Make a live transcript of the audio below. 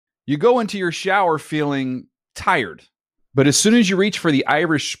You go into your shower feeling tired, but as soon as you reach for the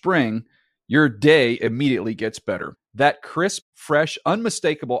Irish Spring, your day immediately gets better. That crisp, fresh,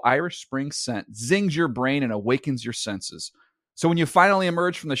 unmistakable Irish Spring scent zings your brain and awakens your senses. So when you finally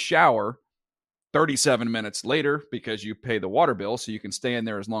emerge from the shower, 37 minutes later, because you pay the water bill so you can stay in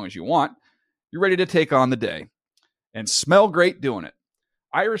there as long as you want, you're ready to take on the day and smell great doing it.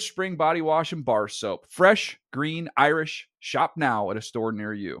 Irish Spring Body Wash and Bar Soap. Fresh, green, Irish. Shop now at a store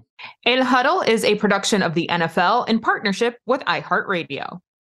near you. El Huddle is a production of the NFL in partnership with iHeartRadio.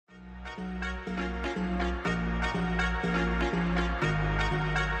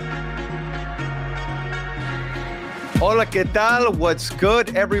 Hola, ¿qué tal? What's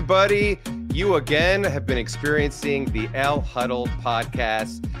good, everybody? You again have been experiencing the El Huddle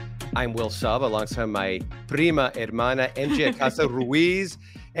podcast. I'm Will Sub alongside my prima hermana, MJ Casa Ruiz.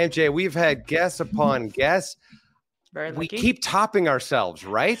 MJ, we've had guests upon guests. Very we lucky. keep topping ourselves,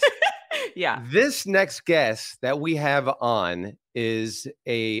 right? Yeah. This next guest that we have on is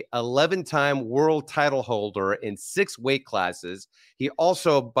a 11-time world title holder in 6 weight classes. He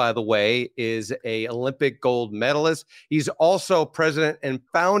also, by the way, is a Olympic gold medalist. He's also president and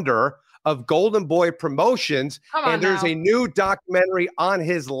founder of Golden Boy Promotions. And there's a new documentary on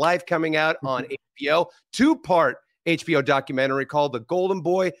his life coming out on HBO, 2-part HBO documentary called The Golden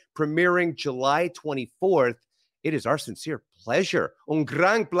Boy, premiering July 24th. It is our sincere pleasure, un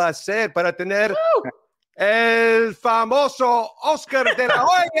gran placer para tener el famoso Oscar de la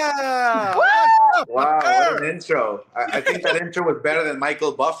Hoya. Wow, what an intro. I think that intro was better than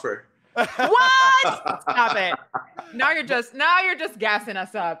Michael Buffer. What? Stop it. Now you're just gassing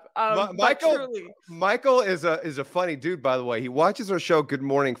us up. Michael is a funny dude, by the way. He watches our show Good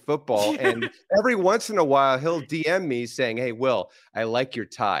Morning Football, and every once in a while he'll DM me saying, "Hey, Will, I like your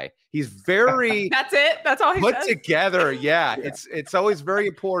tie." He's very That's it. That's all he put says. together. Yeah, it's always very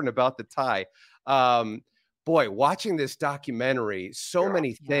important about the tie. Boy, watching this documentary, so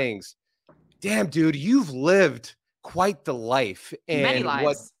many things. Damn, dude, you've lived quite the life, and Many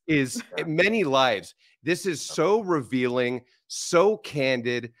lives. Many lives. This is so revealing, so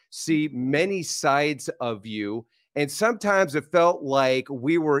candid, see many sides of you. And sometimes it felt like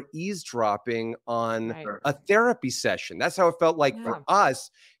we were eavesdropping on a therapy session. That's how it felt like for us.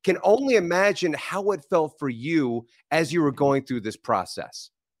 Can only imagine how it felt for you as you were going through this process.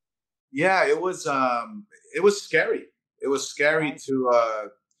 Yeah, it was scary. It was scary to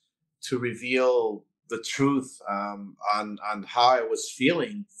reveal the truth on how I was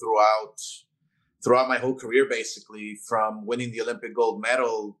feeling throughout my whole career, basically, from winning the Olympic gold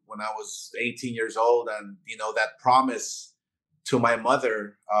medal when I was 18 years old, and that promise to my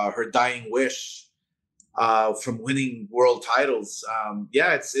mother, her dying wish, from winning world titles.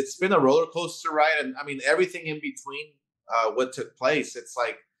 It's been a roller coaster ride, and I mean everything in between what took place. It's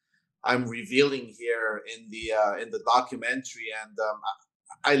like I'm revealing here in the documentary, and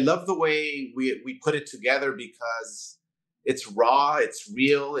I love the way we put it together because it's raw, it's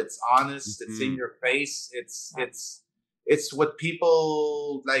real, it's honest, it's in your face. It's what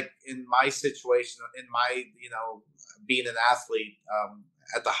people like in my situation, in my being an athlete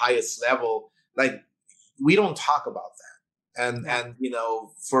at the highest level. Like we don't talk about that, and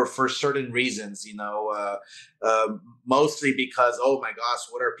for certain reasons, mostly because oh my gosh,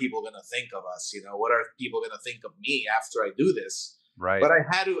 what are people gonna think of us? What are people gonna think of me after I do this? Right. But I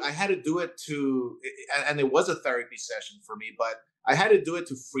had to do it and it was a therapy session for me, but I had to do it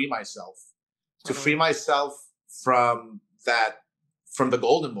to free myself, from the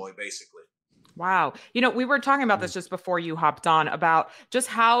Golden Boy, basically. Wow. We were talking about this just before you hopped on about just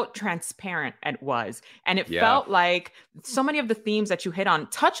how transparent it was. And it felt like so many of the themes that you hit on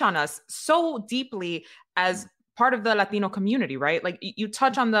touch on us so deeply as part of the Latino community, right? Like you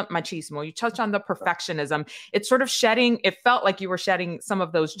touch on the machismo, you touch on the perfectionism. It's sort of it felt like you were shedding some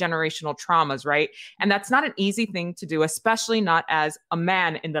of those generational traumas, right? And that's not an easy thing to do, especially not as a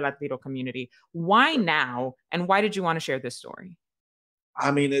man in the Latino community. Why now? And why did you want to share this story?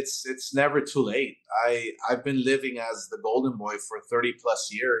 I mean, it's never too late. I've been living as the Golden Boy for 30 plus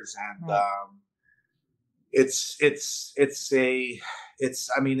years, and it's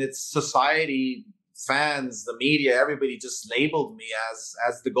society, fans, the media, everybody just labeled me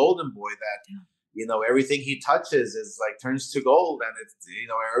as the Golden Boy, that everything he touches is like turns to gold, and it's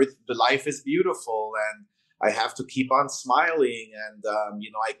the life is beautiful, and I have to keep on smiling, and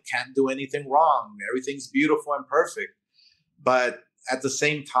I can't do anything wrong, everything's beautiful and perfect. But at the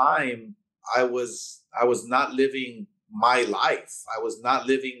same time, I was not living my life. I was not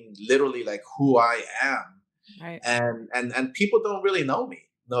living literally like who I am. Right. And people don't really know me.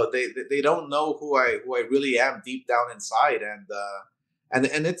 No, they don't know who I really am deep down inside. And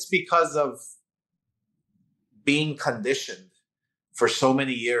it's because of being conditioned for so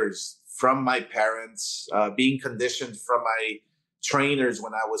many years from my parents, being conditioned from my trainers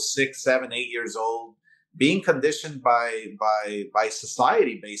when I was 6, 7, 8 years old, being conditioned by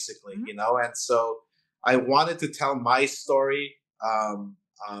society, basically, you know. And so I wanted to tell my story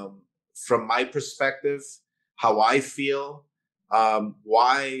from my perspective, how I feel,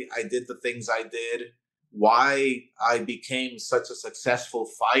 why I did the things I did, why I became such a successful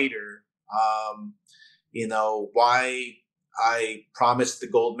fighter, you know, why I promised the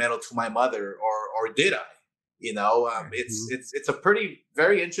gold medal to my mother, or did I? You know, it's a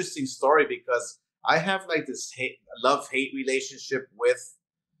very interesting story, because I have like this love-hate relationship with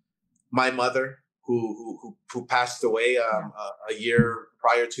my mother, who passed away a year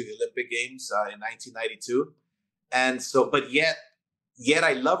prior to the Olympic Games in 1992, and so, but yet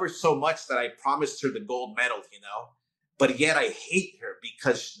I love her so much that I promised her the gold medal, you know. But yet I hate her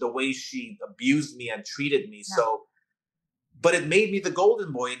because the way she abused me and treated me. Yeah. So, but it made me the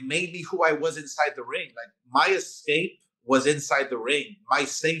golden boy. It made me who I was inside the ring. Like, my escape was inside the ring. My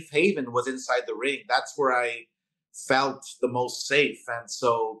safe haven was inside the ring. That's where I felt the most safe. And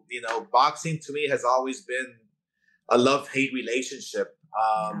so, you know, boxing to me has always been a love-hate relationship,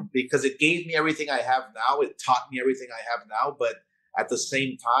 because it gave me everything I have now. It taught me everything I have now. But at the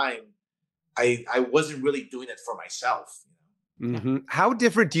same time, I wasn't really doing it for myself. Mm-hmm. How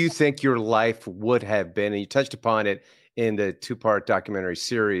different do you think your life would have been? And you touched upon it in the 2-part documentary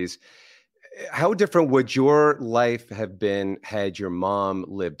series. How different would your life have been had your mom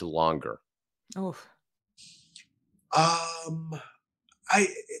lived longer? Oh,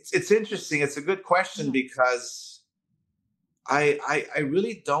 it's interesting. It's a good question, because I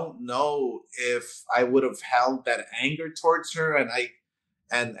really don't know if I would have held that anger towards her, and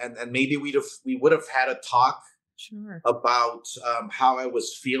maybe we would have had a talk about how I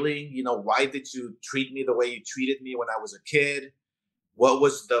was feeling. You know, why did you treat me the way you treated me when I was a kid? What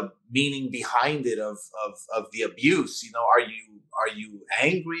was the meaning behind it of the abuse? You know, are you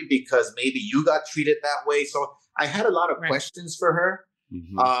angry because maybe you got treated that way? So I had a lot of questions for her.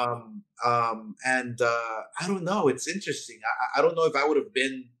 Mm-hmm. And I don't know. It's interesting. I don't know if I would have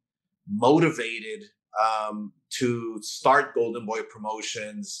been motivated to start Golden Boy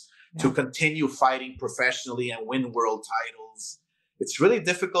Promotions, to continue fighting professionally and win world titles. It's really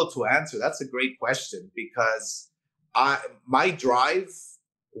difficult to answer. That's a great question, because my drive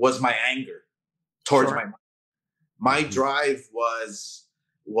was my anger towards my mom. My drive was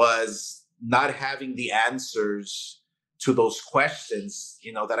not having the answers to those questions,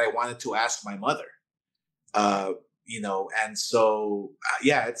 you know, that I wanted to ask my mother. You know, and so,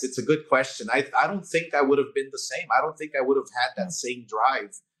 it's a good question. I don't think I would have been the same. I don't think I would have had that same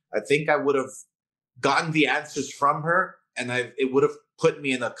drive. I think I would have gotten the answers from her, and it would have put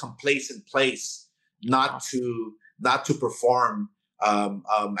me in a complacent place, not to perform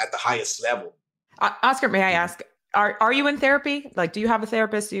at the highest level. Oscar, may I ask, are you in therapy? Like, do you have a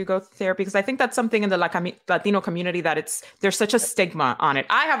therapist? Do you go to therapy? Because I think that's something in the Latino community that there's such a stigma on it.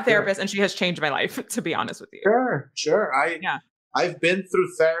 I have a therapist, and she has changed my life, to be honest with you. Sure. I've been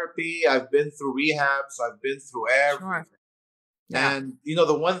through therapy. I've been through rehabs. I've been through everything. Sure. Yeah. And, you know,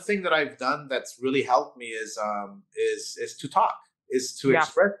 the one thing that I've done that's really helped me is to talk, is to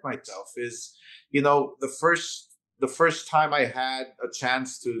express myself. Is, you know, the first time I had a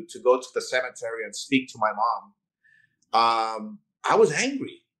chance to go to the cemetery and speak to my mom, I was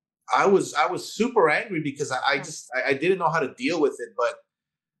angry. I was super angry, because I didn't know how to deal with it, but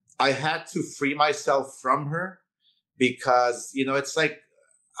I had to free myself from her, because, you know, it's like,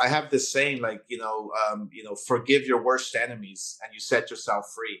 I have this saying, like, forgive your worst enemies and you set yourself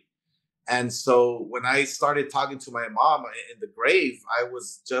free. And so when I started talking to my mom in the grave, I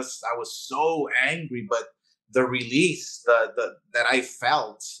was so angry, but the release that I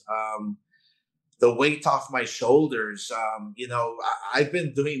felt, the weight off my shoulders. You know, I've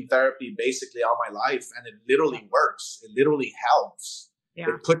been doing therapy basically all my life, and it literally works. It literally helps. Yeah.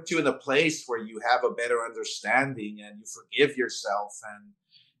 It puts you in a place where you have a better understanding, and you forgive yourself, and,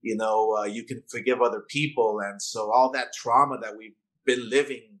 you know, you can forgive other people. And so all that trauma that we've been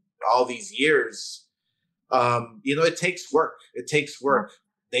living all these years, you know, it takes work. It takes work,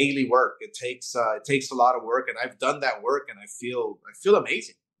 daily work. It takes a lot of work, and I've done that work, and I feel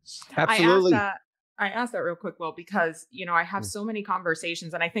amazing. Absolutely. I asked that real quick, Will, because, you know, I have so many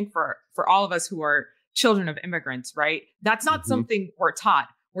conversations, and I think for all of us who are children of immigrants, right, that's not something we're taught.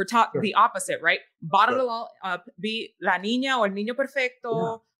 We're taught the opposite, right? Bottle it all up, be la niña or el niño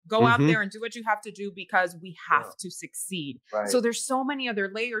perfecto, go out there and do what you have to do, because we have to succeed. Right. So there's so many other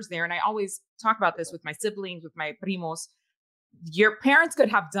layers there. And I always talk about this with my siblings, with my primos. your parents could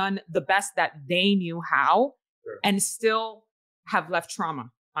have done the best that they knew how and still have left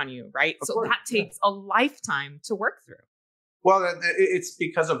trauma on you, right? Of so course, that takes a lifetime to work through. Well, it's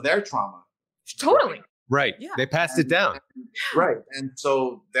because of their trauma. Totally. Right. Yeah. They passed it down. Right. And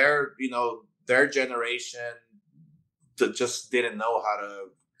so their generation just didn't know how to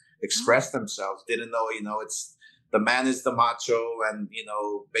express themselves, didn't know, it's the man is the macho, and,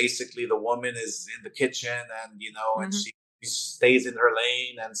 basically the woman is in the kitchen, and, and she stays in her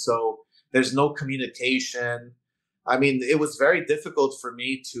lane. And so there's no communication. I mean, it was very difficult for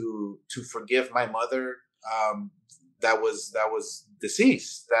me to forgive my mother, that was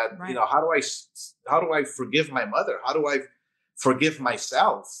deceased. That, Right. How do I forgive my mother? How do I forgive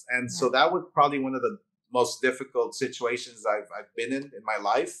myself? And so that was probably one of the most difficult situations I've been in my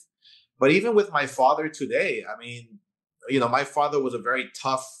life. But even with my father today, I mean, my father was a very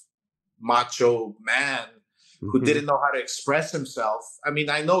tough, macho man who didn't know how to express himself. I mean,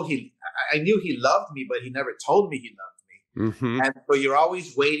 I knew he loved me, but he never told me he loved me. And so you're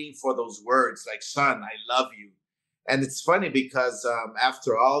always waiting for those words like, son, I love you. And it's funny because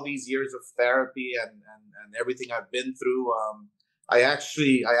after all these years of therapy and everything I've been through, I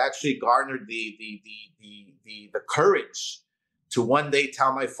actually garnered the courage to one day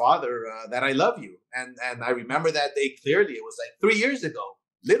tell my father that I love you. And I remember that day clearly. It was like 3 years ago,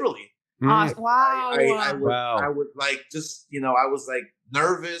 literally. Wow. I was like, just, I was like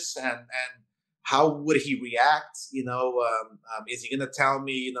nervous, and how would he react? Is he going to tell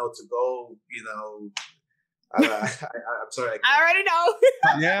me, to go, I'm sorry. I already know.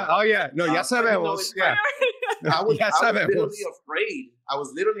 Yeah. Oh, yeah. No, ya sabemos. Yeah. I was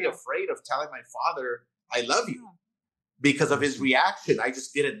literally afraid of telling my father, I love you, because of his reaction. I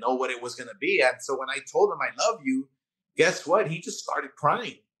just didn't know what it was going to be. And so when I told him I love you, guess what? He just started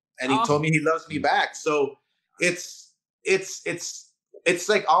crying, and he told me he loves me back. So it's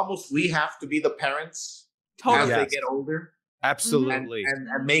like almost we have to be the parents as they get older. Absolutely.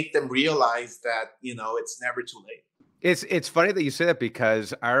 And make them realize that, it's never too late. It's funny that you say that,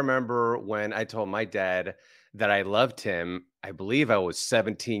 because I remember when I told my dad that I loved him, I believe I was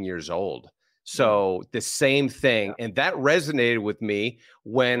 17 years old. So the same thing. And that resonated with me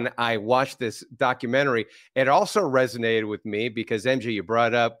when I watched this documentary. It also resonated with me because, MJ, you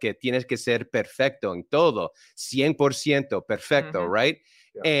brought up que tienes que ser perfecto en todo, 100% perfecto, right?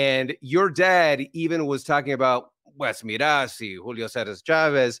 Yeah. And your dad even was talking about, pues mira, si Julio César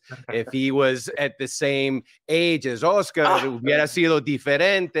Chávez, if he was at the same age as Oscar, hubiera sido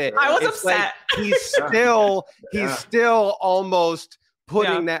diferente. I was upset. Like he's still almost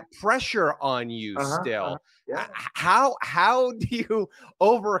putting that pressure on you still. Yeah. How do you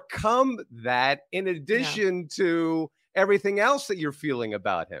overcome that in addition to everything else that you're feeling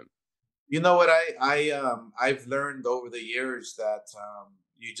about him? You know what I've learned over the years that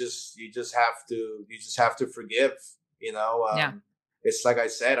you just have to forgive. It's like I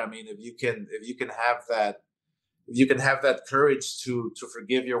said. I mean, if you can have that courage to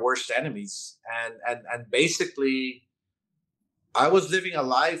forgive your worst enemies, and basically, I was living a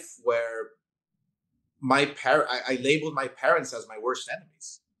life where I labeled my parents as my worst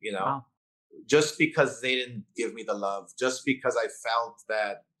enemies. Wow. Just because they didn't give me the love, just because I felt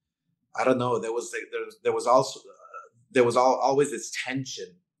that, I don't know, there was always this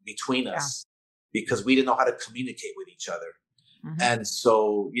tension between us because we didn't know how to communicate with each other. And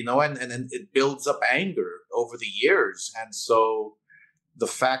so, and it builds up anger over the years. And so the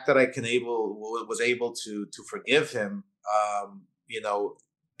fact that I was able to forgive him,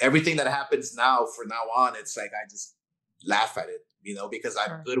 everything that happens now from now on, it's like, I just laugh at it, because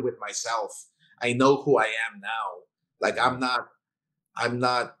I'm good with myself. I know who I am now. Like, I'm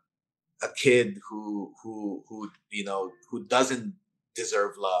not a kid who doesn't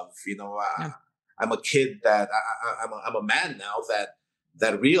deserve love. I'm a kid that I'm a man now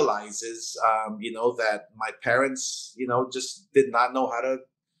that realizes, that my parents, just did not know how to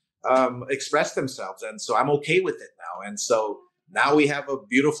express themselves. And so I'm okay with it now. And so now we have a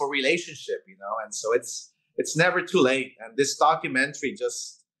beautiful relationship, and so it's never too late. And this documentary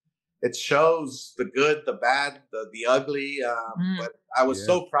it shows the good, the bad, the ugly. But I was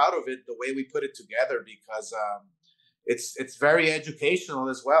so proud of it, the way we put it together, because it's very educational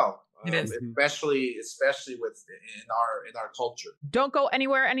as well. It is, especially in our culture. Don't go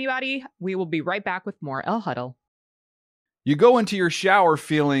anywhere, anybody. We will be right back with more El Huddle. You go into your shower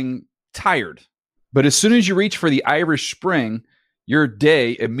feeling tired, but as soon as you reach for the Irish Spring, your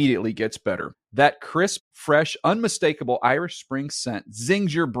day immediately gets better. That crisp, fresh, unmistakable Irish Spring scent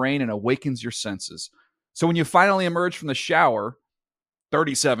zings your brain and awakens your senses. So when you finally emerge from the shower,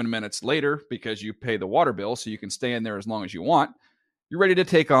 37 minutes later, because you pay the water bill so you can stay in there as long as you want, you're ready to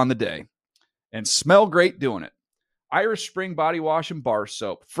take on the day and smell great doing it. Irish Spring Body Wash and Bar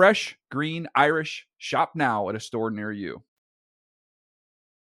Soap. Fresh, green, Irish. Shop now at a store near you.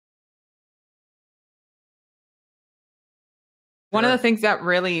 One of the things that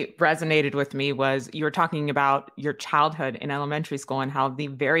really resonated with me was you were talking about your childhood in elementary school and how the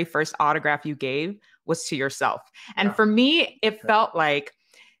very first autograph you gave was to yourself. And for me, it felt like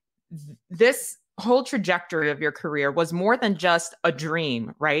this whole trajectory of your career was more than just a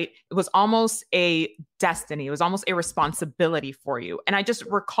dream, right? It was almost a destiny. It was almost a responsibility for you. And I just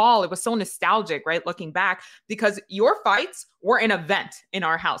recall it was so nostalgic, right? Looking back, because your fights were an event in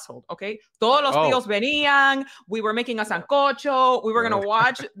our household, okay? Todos los tíos venían. We were making a sancocho. We were going to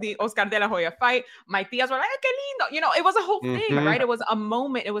watch the Oscar de la Hoya fight. My tías were like, qué lindo. You know, it was a whole thing, right? It was a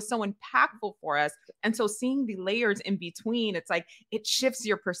moment. It was so impactful for us. And so seeing the layers in between, it's like it shifts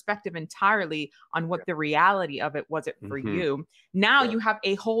your perspective entirely on what the reality of it was it for you. Now you have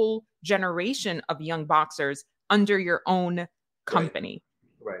a whole generation of young boxers under your own company.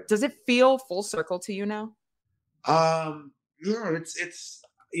 Right. Does it feel full circle to you now? Yeah, it's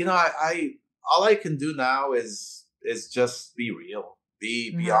I all I can do now is just be real,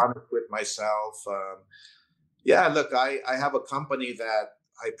 be honest with myself. Yeah, look, I have a company that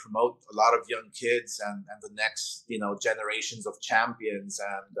I promote a lot of young kids and the next, generations of champions.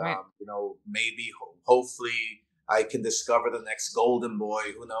 And, maybe hopefully I can discover the next golden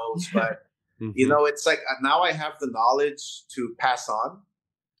boy, who knows? But, it's like now I have the knowledge to pass on.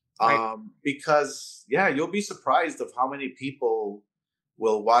 Because, you'll be surprised of how many people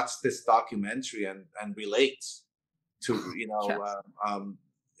will watch this documentary and relate to,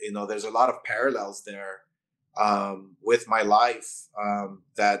 there's a lot of parallels there. With my life,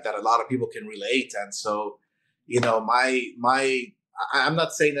 that a lot of people can relate. And so, I'm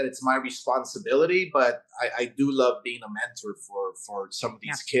not saying that it's my responsibility, but I do love being a mentor for some of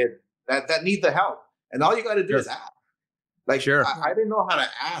these kids that need the help. And all you got to do is ask. Like, I didn't know how to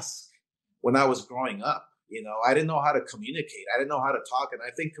ask when I was growing up. I didn't know how to communicate. I didn't know how to talk. And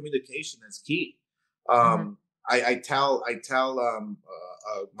I think communication is key. I tell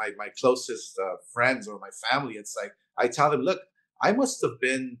my closest friends or my family, it's like I tell them, look, I must have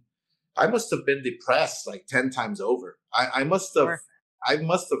been depressed like 10 times over. I must have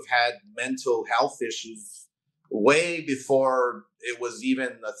had mental health issues way before it was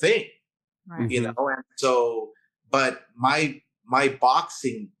even a thing, And so, but my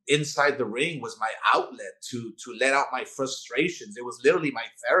boxing inside the ring was my outlet to let out my frustrations. It was literally my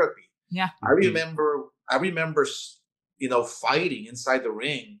therapy. Yeah, I remember, fighting inside the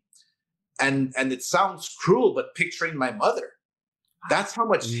ring, and it sounds cruel, but picturing my mother. That's how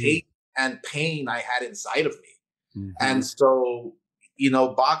much hate and pain I had inside of me. And so,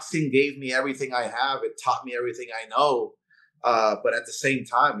 boxing gave me everything I have. It taught me everything I know. But at the same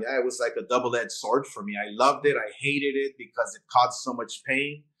time, it was like a double-edged sword for me. I loved it. I hated it because it caused so much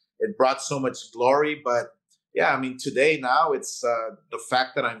pain. It brought so much glory. But today now it's the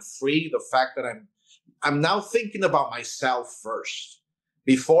fact that I'm free, the fact that I'm now thinking about myself first.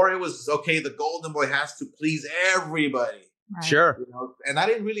 Before it was, okay, the golden boy has to please everybody. Right. Sure. And I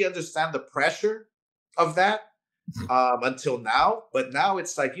didn't really understand the pressure of that until now. But now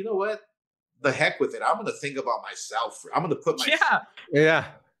it's like, you know what? The heck with it. I'm going to think about myself. I'm going to put myself. Yeah.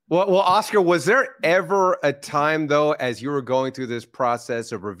 Well, Oscar, was there ever a time, though, as you were going through this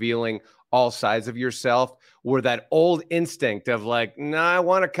process of revealing all sides of yourself, where that old instinct of like, I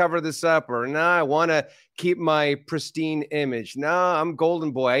want to cover this up, or I want to keep my pristine image. I'm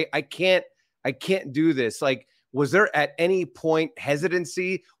golden boy. I can't do this. Like, was there at any point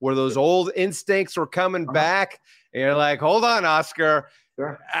hesitancy where those old instincts were coming back? And you're like, hold on, Oscar.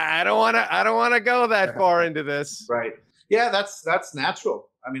 Sure. I don't want to go that far into this. Right. Yeah, that's natural.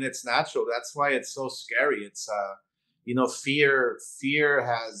 It's natural. That's why it's so scary. It's fear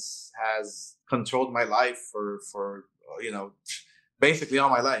has controlled my life for basically all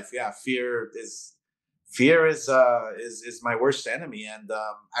my life. Yeah, fear is my worst enemy. And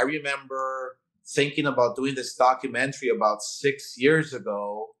I remember thinking about doing this documentary about 6 years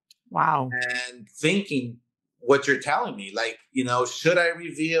ago. Wow. And thinking what you're telling me, like, should I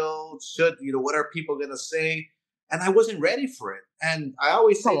reveal? What are people going to say? And I wasn't ready for it. And I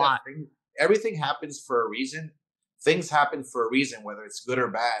always say that everything happens for a reason. Things happen for a reason, whether it's good or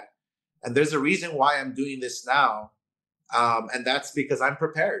bad. And there's a reason why I'm doing this now. And that's because I'm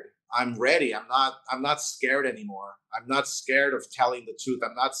prepared. I'm ready. I'm not scared anymore. I'm not scared of telling the truth.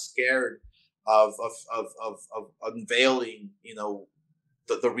 I'm not scared of unveiling,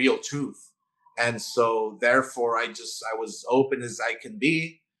 the real truth. And so therefore I was open as I can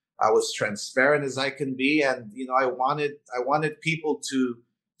be. I was transparent as I can be. And, I wanted people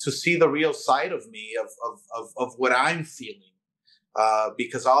to see the real side of me, of what I'm feeling.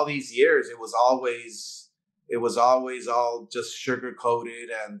 Because all these years it was always all just sugar coated,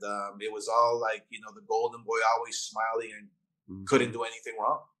 and it was all like, the golden boy always smiling and couldn't do anything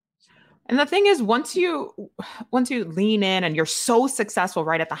wrong. And the thing is, once you lean in and you're so successful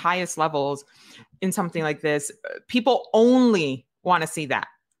right at the highest levels in something like this, people only want to see that.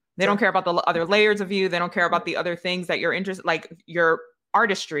 They don't care about the other layers of you. They don't care about the other things that you're interested, like your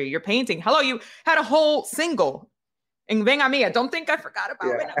artistry, your painting. Hello, you had a whole single. And Ven a Mí. Don't think I forgot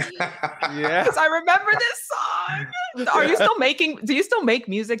about Ven a Mí. Yeah. Because I remember this song. Are you still do you still make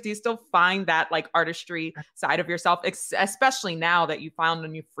music? Do you still find that like artistry side of yourself, especially now that you found a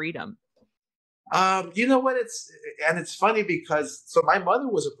new freedom? You know what? It's funny because my mother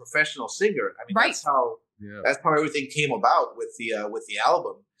was a professional singer. I mean, right. That's how everything came about with the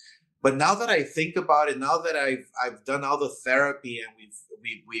album. But now that I think about it, now that I've done all the therapy and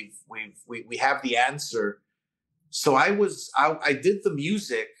we have the answer. So I did the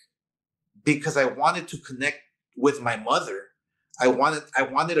music because I wanted to connect with my mother. I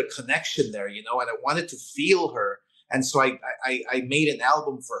wanted a connection there, and I wanted to feel her. And so I made an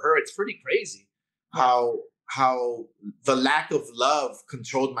album for her. It's pretty crazy how the lack of love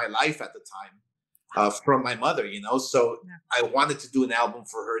controlled my life at the time from my mother, So I wanted to do an album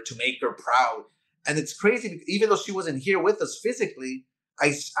for her to make her proud. And it's crazy, even though she wasn't here with us physically,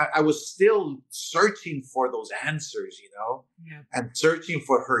 I was still searching for those answers, and searching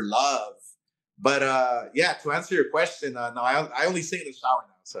for her love. But to answer your question, no, I only sing in the shower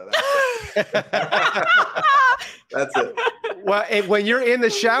now, so that's it. Well, when you're in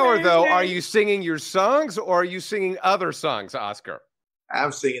the shower, though, are you singing your songs or are you singing other songs, Oscar?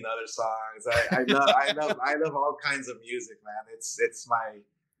 I'm singing other songs. I love all kinds of music, man.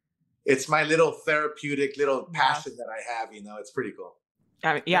 It's my little therapeutic little passion that I have. It's pretty cool.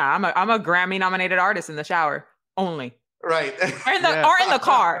 I'm a Grammy-nominated artist in the shower only. Right. Or in the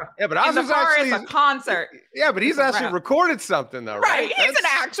car. Yeah, but in the car is a concert. Yeah, but he's actually recorded something though, right? Right. He's an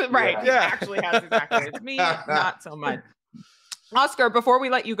action. Right. Yeah. He actually has his accolades. Me, not so much. Oscar, before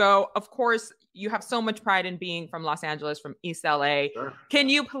we let you go, of course, you have so much pride in being from Los Angeles, from East LA. Sure. Can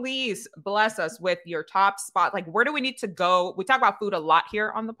you please bless us with your top spot? Like, where do we need to go? We talk about food a lot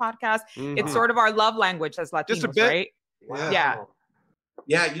here on the podcast. Mm-hmm. It's sort of our love language as Latinos, just a bit. Right? Wow. Yeah.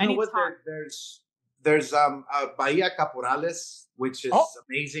 Yeah, you know what? There's Bahia Caporales, which is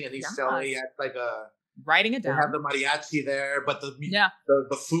amazing, and East LA. It's like writing it down. They have the mariachi there, but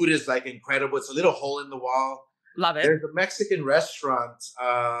the food is like incredible. It's a little hole in the wall. Love it. There's a Mexican restaurant,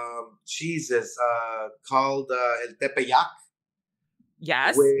 called El Tepeyac.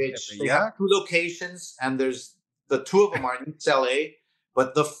 Yes. Which they have 2 locations, and there's the 2 of them are in East LA.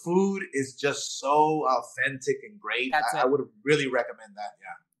 But the food is just so authentic and great. I would really recommend that.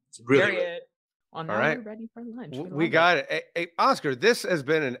 Yeah, it's really good. Well, now we're ready for lunch. We got it. Hey, Oscar, this has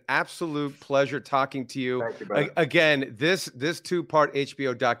been an absolute pleasure talking to you. Thank you, brother. Again, this 2-part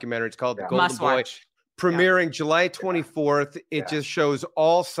HBO documentary, it's called The Golden Must Boy. Watch. Premiering July 24th. It just shows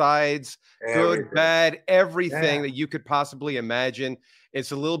all sides, good, bad, everything that you could possibly imagine.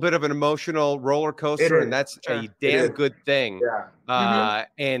 It's a little bit of an emotional roller coaster, and that's a damn good thing. Yeah.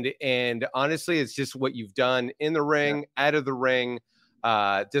 And honestly, it's just what you've done in the ring, out of the ring.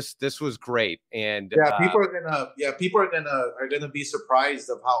 This was great. And people are gonna be surprised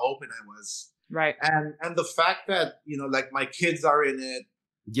of how open I was. Right. And the fact that, like my kids are in it.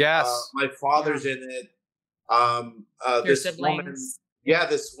 Yes. My father's in it. This siblings. woman,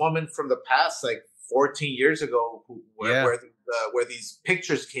 this woman from the past, like 14 years ago, where these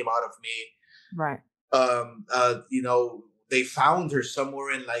pictures came out of me. Right. They found her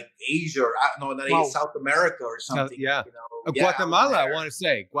somewhere in like Asia or South America or something. Guatemala, I want to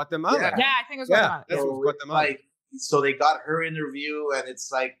say Guatemala. Yeah, I think it was Guatemala. This was Guatemala. So they got her interview, and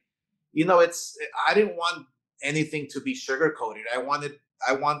it's like, I didn't want anything to be sugar coated. I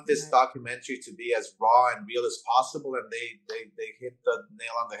want this documentary to be as raw and real as possible, and they hit the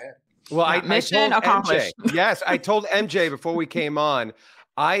nail on the head. Well, I mission accomplished. MJ, yes, I told MJ before we came on,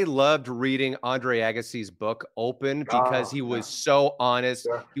 I loved reading Andre Agassi's book Open because he was so honest,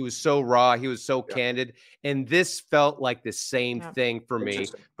 he was so raw, he was so candid, and this felt like the same thing for me,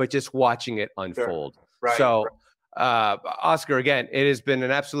 but just watching it unfold. Right. So, Oscar, again, it has been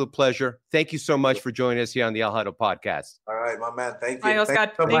an absolute pleasure. Thank you so much for joining us here on the El Huddle podcast. All right, my man. Thank you. Bye,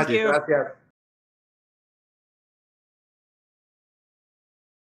 Oscar. Thank you. Gracias.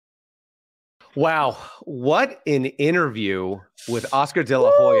 Wow. What an interview with Oscar De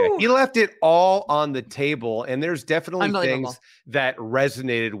La Hoya. He left it all on the table, and there's definitely things that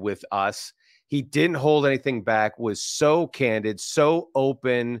resonated with us. He didn't hold anything back, was so candid, so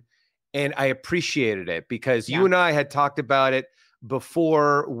open, and I appreciated it because you and I had talked about it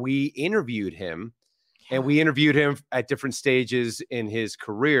before we interviewed him, and we interviewed him at different stages in his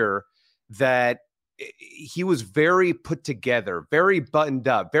career, that he was very put together, very buttoned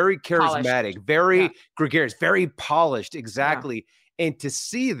up, very charismatic, very gregarious, very polished. Exactly. Yeah. And to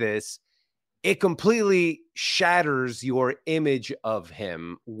see this, it completely shatters your image of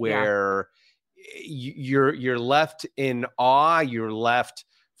him, where you're left in awe, you're left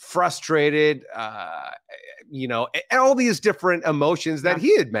frustrated, and all these different emotions that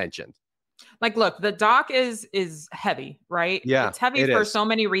he had mentioned. Like, look, the doc is heavy, right? Yeah, it's heavy for so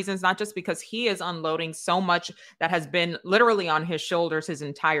many reasons, not just because he is unloading so much that has been literally on his shoulders his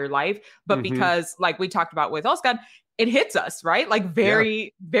entire life, but because, like we talked about with Oscar, it hits us, right? Like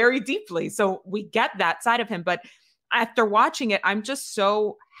very, very deeply. So we get that side of him. But after watching it, I'm just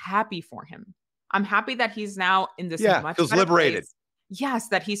so happy for him. I'm happy that he's now in this much feels liberated. Place. Yes,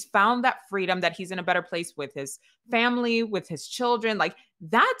 that he's found that freedom, that he's in a better place with his family, with his children. Like,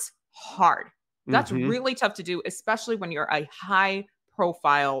 that's hard. That's really tough to do, especially when you're a high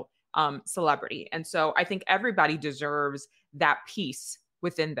profile celebrity. And so I think everybody deserves that peace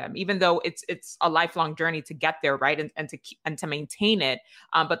within them, even though it's a lifelong journey to get there, right? And to maintain it.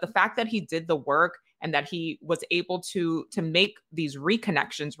 But the fact that he did the work and that he was able to make these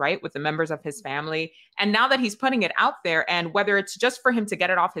reconnections, right, with the members of his family. And now that he's putting it out there, and whether it's just for him to get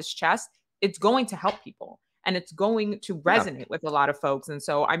it off his chest, it's going to help people. And it's going to resonate with a lot of folks. And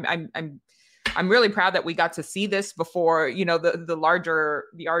so I'm really proud that we got to see this before, the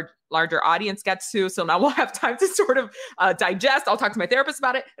larger audience gets to. So now we'll have time to sort of digest. I'll talk to my therapist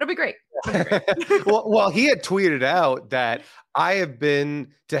about it. It'll be great. Well, he had tweeted out that I have been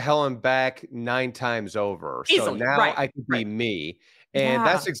to hell and back 9 times over. Easily, so now I can be me. And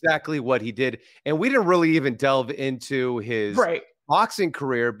that's exactly what he did. And we didn't really even delve into his boxing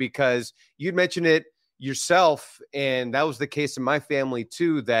career, because you'd mentioned it yourself, and that was the case in my family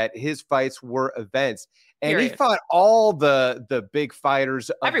too, that his fights were events, and he fought all the big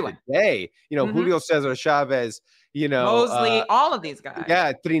fighters of the day, Julio Cesar Chavez, Mosley, all of these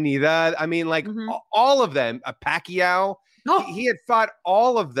guys, Trinidad, I mean, like all of them, Pacquiao, he had fought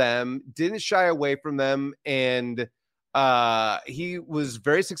all of them, didn't shy away from them, and he was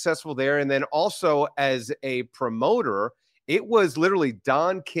very successful there. And then also as a promoter, it was literally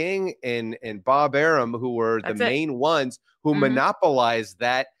Don King and Bob Arum who were the main ones who monopolized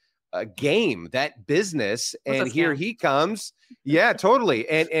that game, that business. And here he comes. Yeah, totally.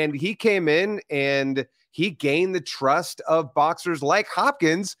 And he came in and he gained the trust of boxers like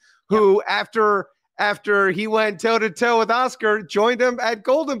Hopkins, who after he went toe-to-toe with Oscar, joined him at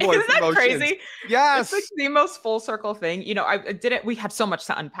Golden Boy Isn't that Promotions. Crazy? Yes. It's like the most full circle thing. We have so much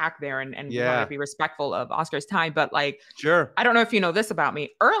to unpack there, and we want to be respectful of Oscar's time. But I don't know if you know this about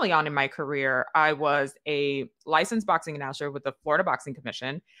me. Early on in my career, I was a licensed boxing announcer with the Florida Boxing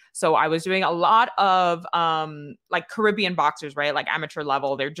Commission. So I was doing a lot of like Caribbean boxers, right? Like amateur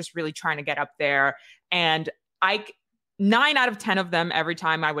level. They're just really trying to get up there. And 9 out of 10 of them, every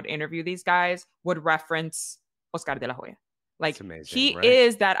time I would interview these guys, would reference Oscar De La Hoya. Like, amazing, he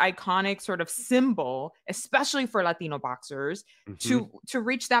is that iconic sort of symbol, especially for Latino boxers, to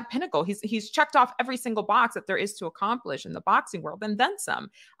reach that pinnacle. He's checked off every single box that there is to accomplish in the boxing world, and then some.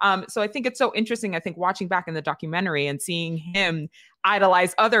 So I think it's so interesting. I think watching back in the documentary and seeing him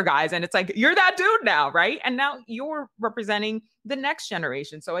idolize other guys, and it's like, you're that dude now, right? And now you're representing the next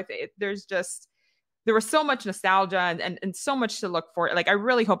generation. So I think there was so much nostalgia and so much to look for. Like, I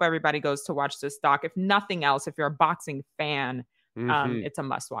really hope everybody goes to watch this doc. If nothing else, if you're a boxing fan, it's a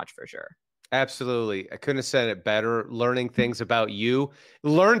must watch for sure. Absolutely. I couldn't have said it better. Learning things about you,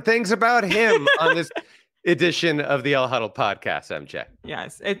 learn things about him on this edition of the El Huddle podcast, MJ.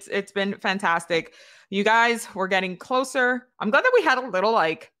 Yes, it's been fantastic. You guys, we're getting closer. I'm glad that we had a little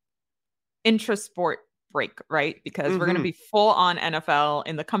intra-sport break, right? Because we're going to be full on NFL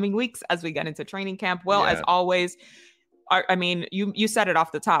in the coming weeks as we get into training camp. Well, as always, I mean, you said it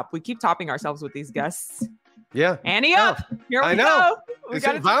off the top. We keep topping ourselves with these guests. Yeah. Annie up. Here we go.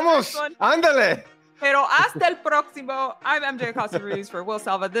 Vamos. Ándale. Pero hasta el próximo. I'm MJ Acosta-Ruiz for Will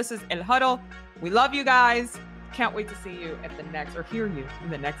Selva. This is El Huddle. We love you guys. Can't wait to see you at the next, or hear you in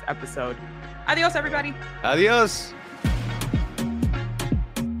the next episode. Adios, everybody. Adios.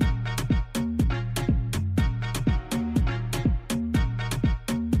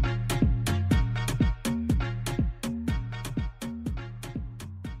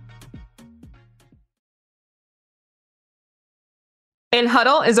 And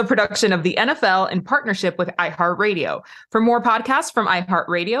Huddle is a production of the NFL in partnership with iHeartRadio. For more podcasts from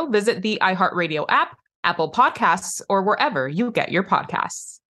iHeartRadio, visit the iHeartRadio app, Apple Podcasts, or wherever you get your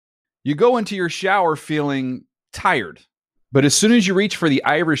podcasts. You go into your shower feeling tired, but as soon as you reach for the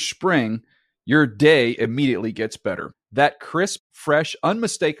Irish Spring, your day immediately gets better. That crisp, fresh,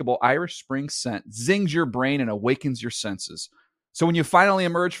 unmistakable Irish Spring scent zings your brain and awakens your senses. So when you finally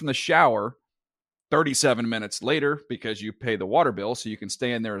emerge from the shower 37 minutes later, because you pay the water bill so you can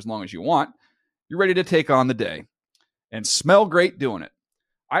stay in there as long as you want, you're ready to take on the day and smell great doing it.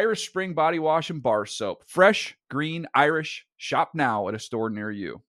 Irish Spring Body Wash and Bar Soap. Fresh, green, Irish. Shop now at a store near you.